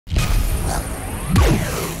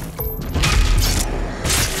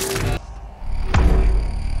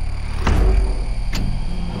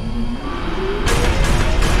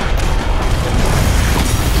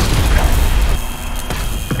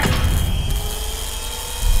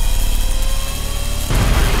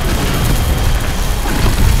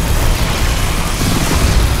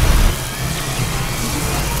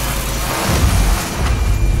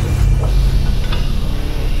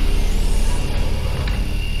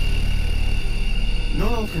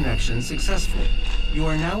connection successful. You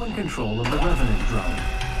are now in control of the Revenant drone.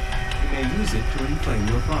 You may use it to reclaim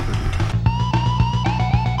your property.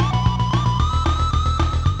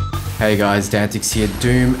 Hey guys, Dantix here.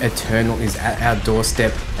 Doom Eternal is at our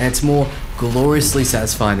doorstep, and it's more gloriously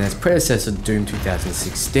satisfying than its predecessor, Doom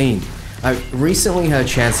 2016. I recently had a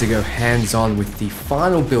chance to go hands-on with the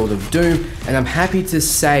final build of Doom, and I'm happy to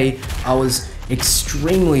say I was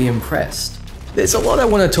extremely impressed. There's a lot I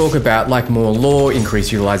want to talk about, like more lore,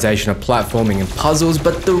 increased utilization of platforming and puzzles,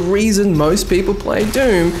 but the reason most people play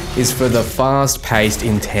Doom is for the fast-paced,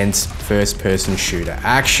 intense first-person shooter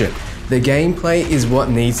action. The gameplay is what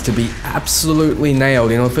needs to be absolutely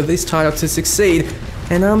nailed in order for this title to succeed,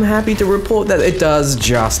 and I'm happy to report that it does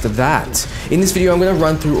just that. In this video, I'm going to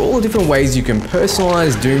run through all the different ways you can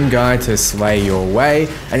personalize Doom Guide to slay your way,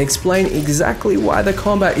 and explain exactly why the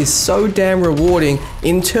combat is so damn rewarding,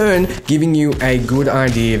 in turn giving you a good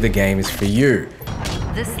idea if the game is for you.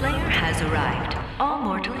 The Slayer has arrived. All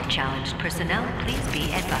mortally challenged personnel, please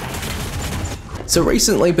be advised. So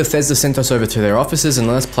recently, Bethesda sent us over to their offices and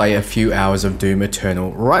let us play a few hours of Doom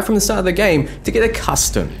Eternal right from the start of the game to get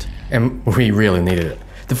accustomed. And we really needed it.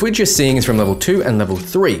 The footage you're seeing is from level 2 and level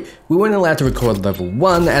 3. We weren't allowed to record level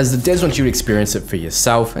 1 as the devs want you to experience it for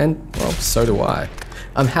yourself, and well, so do I.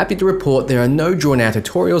 I'm happy to report there are no drawn out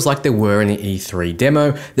tutorials like there were in the E3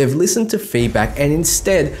 demo. They've listened to feedback and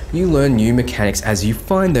instead you learn new mechanics as you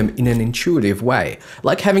find them in an intuitive way,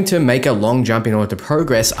 like having to make a long jump in order to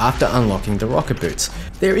progress after unlocking the rocket boots.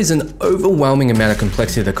 There is an overwhelming amount of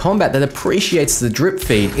complexity to the combat that appreciates the drip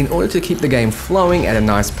feed in order to keep the game flowing at a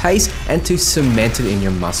nice pace and to cement it in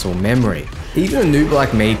your muscle memory. Even a noob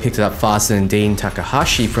like me picked it up faster than Dean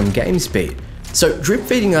Takahashi from GameSpeed. So drip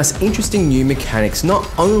feeding us interesting new mechanics not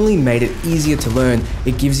only made it easier to learn,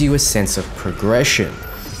 it gives you a sense of progression.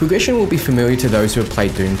 Progression will be familiar to those who have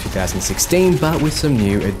played Doom 2016, but with some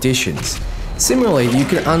new additions. Similarly, you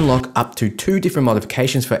can unlock up to 2 different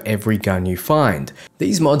modifications for every gun you find.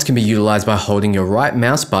 These mods can be utilized by holding your right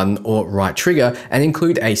mouse button or right trigger and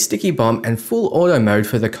include a sticky bomb and full auto mode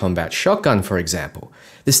for the combat shotgun, for example.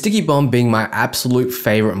 The sticky bomb being my absolute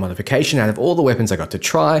favorite modification out of all the weapons I got to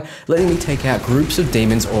try, letting me take out groups of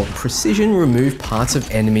demons or precision remove parts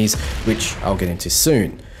of enemies, which I'll get into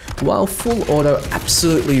soon. While full auto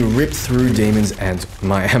absolutely ripped through demons and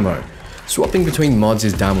my ammo. Swapping between mods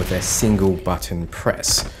is done with a single button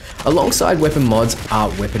press. Alongside weapon mods are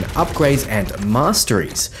weapon upgrades and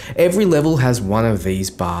masteries. Every level has one of these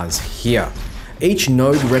bars here. Each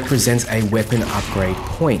node represents a weapon upgrade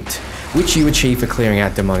point, which you achieve for clearing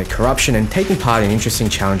out demonic corruption and taking part in interesting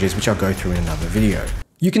challenges which I'll go through in another video.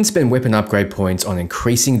 You can spend weapon upgrade points on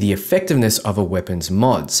increasing the effectiveness of a weapon's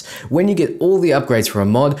mods. When you get all the upgrades for a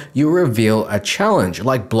mod, you reveal a challenge,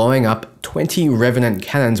 like blowing up 20 Revenant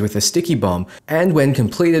cannons with a sticky bomb, and when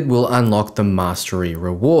completed will unlock the mastery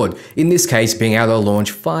reward, in this case being able to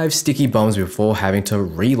launch 5 sticky bombs before having to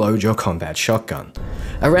reload your combat shotgun.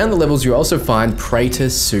 Around the levels you also find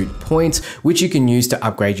Praetor suit points, which you can use to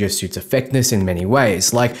upgrade your suit's effectiveness in many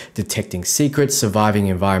ways, like detecting secrets, surviving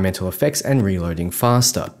environmental effects, and reloading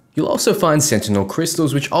faster. You'll also find Sentinel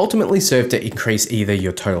crystals, which ultimately serve to increase either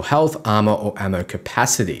your total health, armor, or ammo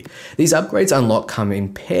capacity. These upgrades unlock come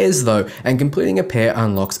in pairs though, and completing a pair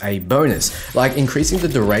unlocks a bonus, like increasing the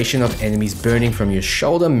duration of enemies burning from your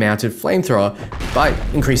shoulder-mounted flamethrower by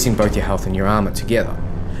increasing both your health and your armor together.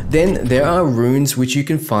 Then there are runes which you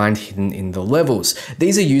can find hidden in the levels.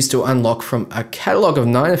 These are used to unlock from a catalogue of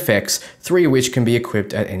 9 effects, 3 of which can be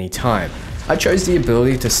equipped at any time. I chose the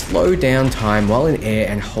ability to slow down time while in air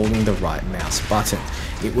and holding the right mouse button.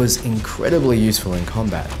 It was incredibly useful in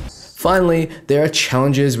combat. Finally, there are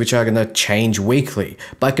challenges which are going to change weekly.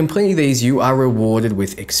 By completing these, you are rewarded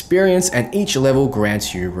with experience and each level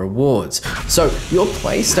grants you rewards. So your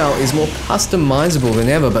playstyle is more customizable than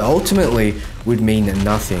ever, but ultimately would mean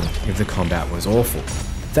nothing if the combat was awful.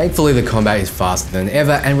 Thankfully, the combat is faster than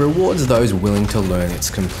ever and rewards those willing to learn its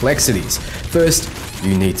complexities. First,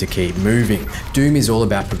 you need to keep moving. Doom is all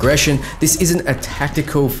about progression. This isn't a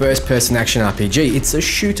tactical first-person action RPG, it's a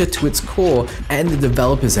shooter to its core, and the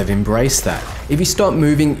developers have embraced that. If you stop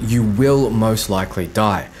moving, you will most likely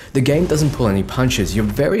die. The game doesn't pull any punches, you're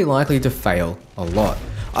very likely to fail a lot.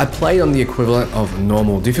 I played on the equivalent of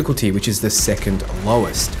normal difficulty, which is the second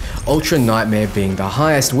lowest. Ultra Nightmare being the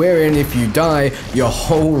highest, wherein if you die, your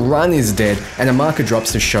whole run is dead, and a marker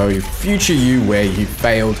drops to show future you where you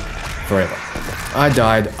failed forever. I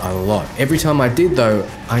died a lot. Every time I did though,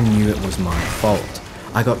 I knew it was my fault.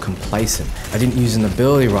 I got complacent, I didn't use an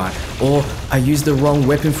ability right, or I used the wrong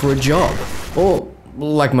weapon for a job, or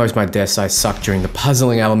like most of my deaths, I sucked during the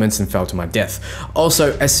puzzling elements and fell to my death.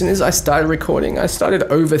 Also, as soon as I started recording, I started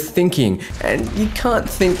overthinking, and you can't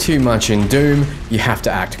think too much in Doom, you have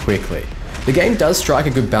to act quickly. The game does strike a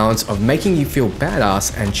good balance of making you feel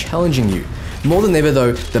badass and challenging you. More than ever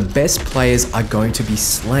though, the best players are going to be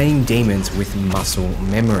slaying demons with muscle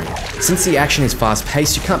memory. Since the action is fast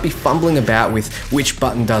paced, you can't be fumbling about with which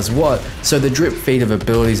button does what, so the drip feed of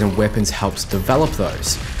abilities and weapons helps develop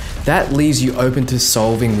those. That leaves you open to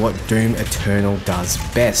solving what Doom Eternal does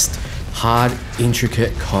best: hard,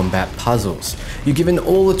 intricate combat puzzles. You're given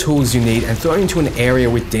all the tools you need and thrown into an area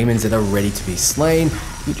with demons that are ready to be slain.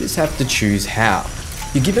 You just have to choose how.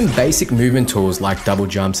 You're given basic movement tools like double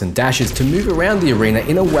jumps and dashes to move around the arena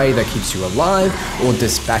in a way that keeps you alive or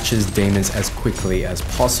dispatches demons as quickly as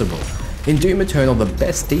possible. In Doom Eternal, the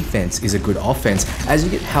best defense is a good offense, as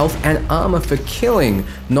you get health and armor for killing,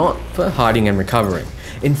 not for hiding and recovering.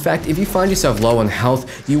 In fact, if you find yourself low on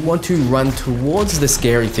health, you want to run towards the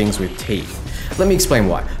scary things with teeth. Let me explain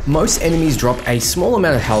why. Most enemies drop a small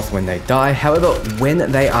amount of health when they die, however,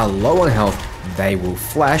 when they are low on health, they will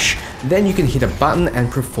flash. Then you can hit a button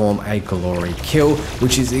and perform a glory kill,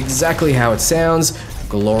 which is exactly how it sounds: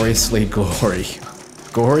 gloriously gory.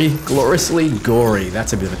 Gloriously gory,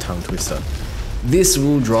 that's a bit of a tongue twister. This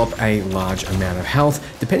will drop a large amount of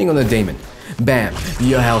health, depending on the demon. Bam,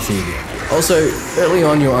 you're healthy again. Also, early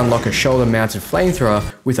on you'll unlock a shoulder-mounted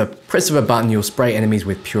flamethrower. With a press of a button you'll spray enemies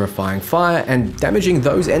with purifying fire, and damaging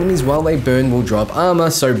those enemies while they burn will drop armor,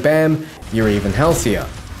 so bam, you're even healthier.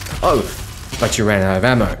 Oh, but you ran out of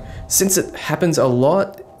ammo. Since it happens a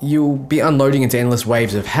lot, you'll be unloading into endless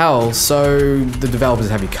waves of hell, so the developers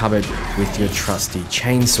have you covered with your trusty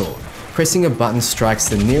chainsaw. Pressing a button strikes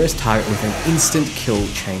the nearest target with an instant kill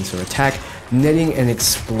chainsaw attack, netting an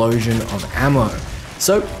explosion of ammo.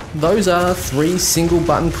 So those are 3 single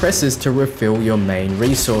button presses to refill your main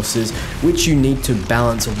resources, which you need to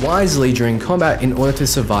balance wisely during combat in order to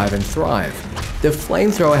survive and thrive. The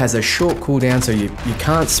flamethrower has a short cooldown, so you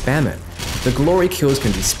can't spam it. The glory kills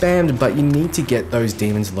can be spammed, but you need to get those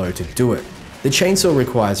demons low to do it. The chainsaw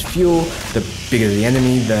requires fuel. The bigger the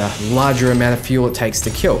enemy, the larger amount of fuel it takes to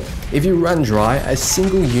kill. If you run dry, a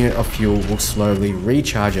single unit of fuel will slowly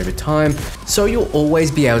recharge over time, so you'll always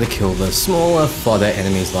be able to kill the smaller, fodder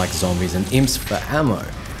enemies like zombies and imps for ammo.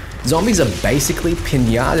 Zombies are basically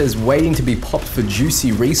pinatas waiting to be popped for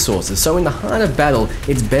juicy resources, so in the heart of battle,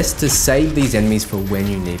 it's best to save these enemies for when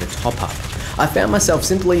you need a top up. I found myself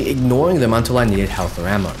simply ignoring them until I needed health or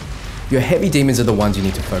ammo. Your heavy demons are the ones you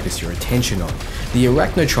need to focus your attention on. The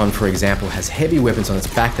Arachnotron, for example, has heavy weapons on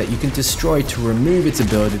its back that you can destroy to remove its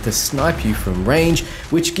ability to snipe you from range,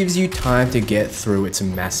 which gives you time to get through its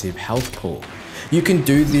massive health pool. You can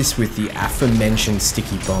do this with the aforementioned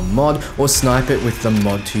Sticky Bomb mod, or snipe it with the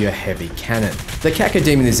mod to your heavy cannon. The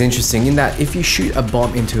Cacodemon is interesting in that if you shoot a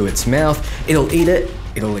bomb into its mouth, it'll eat it,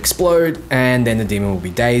 it'll explode, and then the demon will be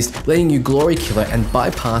dazed, letting you glory kill it and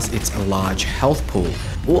bypass its large health pool.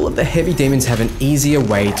 All of the heavy demons have an easier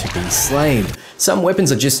way to be slain. Some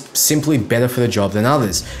weapons are just simply better for the job than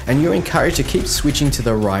others, and you're encouraged to keep switching to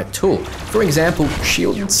the right tool. For example,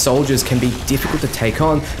 shielded soldiers can be difficult to take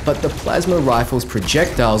on, but the plasma rifle's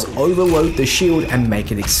projectiles overload the shield and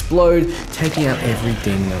make it explode, taking out every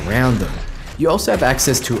demon around them. You also have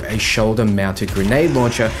access to a shoulder-mounted grenade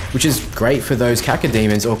launcher, which is great for those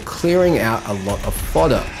cacodemons or clearing out a lot of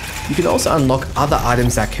fodder. You can also unlock other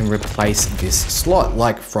items that can replace this slot,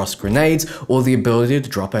 like frost grenades or the ability to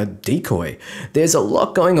drop a decoy. There's a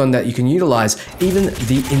lot going on that you can utilize. Even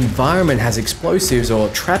the environment has explosives or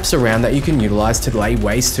traps around that you can utilize to lay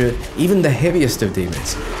waste to even the heaviest of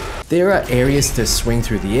demons. There are areas to swing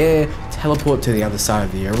through the air, teleport to the other side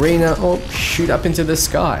of the arena, or shoot up into the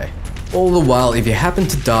sky. All the while, if you happen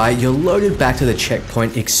to die, you're loaded back to the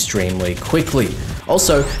checkpoint extremely quickly.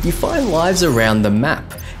 Also, you find lives around the map.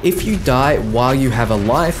 If you die while you have a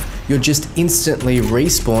life, you're just instantly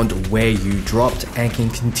respawned where you dropped and can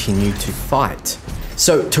continue to fight.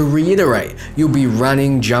 So to reiterate, you'll be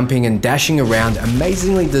running, jumping and dashing around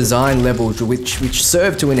amazingly designed levels which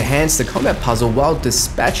serve to enhance the combat puzzle while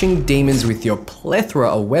dispatching demons with your plethora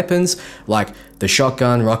of weapons like the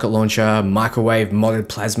shotgun, rocket launcher, microwave, modded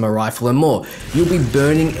plasma rifle and more. You'll be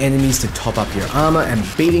burning enemies to top up your armor and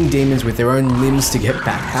beating demons with their own limbs to get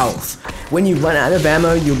back health. When you run out of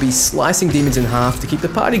ammo, you'll be slicing demons in half to keep the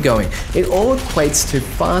party going. It all equates to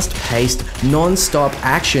fast-paced, non-stop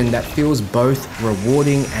action that feels both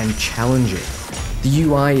rewarding and challenging. The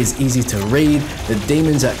UI is easy to read, the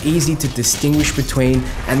demons are easy to distinguish between,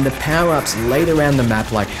 and the power-ups laid around the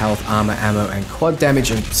map like health, armor, ammo, and quad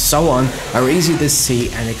damage and so on are easy to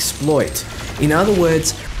see and exploit. In other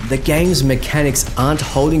words, The game's mechanics aren't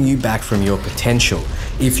holding you back from your potential.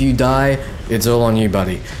 If you die, it's all on you,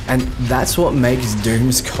 buddy. And that's what makes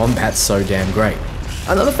Doom's combat so damn great.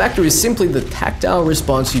 Another factor is simply the tactile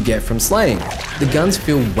response you get from slaying. The guns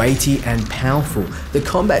feel weighty and powerful. The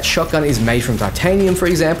combat shotgun is made from titanium, for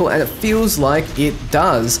example, and it feels like it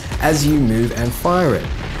does as you move and fire it.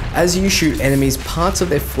 As you shoot enemies, parts of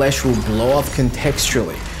their flesh will blow off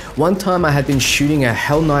contextually. One time I had been shooting a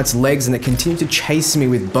Hell Knight's legs and it continued to chase me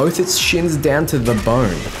with both its shins down to the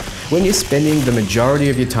bone. When you're spending the majority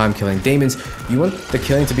of your time killing demons, you want the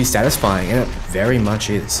killing to be satisfying, and it very much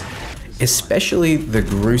is. Especially the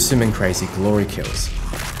gruesome and crazy glory kills.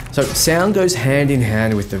 So sound goes hand in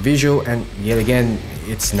hand with the visual, and yet again,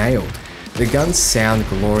 it's nailed. The guns sound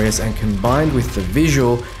glorious, and combined with the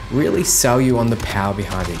visual, really sell you on the power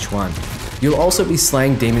behind each one. You'll also be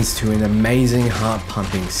slaying demons to an amazing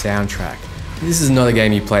heart-pumping soundtrack. This is not a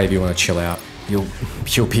game you play if you want to chill out.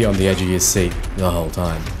 You'll be on the edge of your seat the whole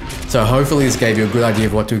time. So hopefully this gave you a good idea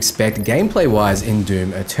of what to expect gameplay-wise in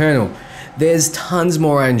Doom Eternal. There's tons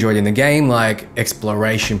more I enjoyed in the game, like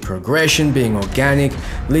exploration progression being organic,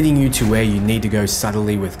 leading you to where you need to go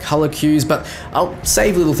subtly with color cues, but I'll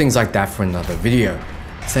save little things like that for another video.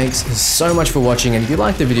 Thanks so much for watching, and if you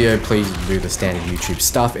liked the video, please do the standard YouTube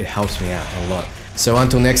stuff, it helps me out a lot. So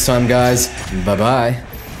until next time guys, bye bye.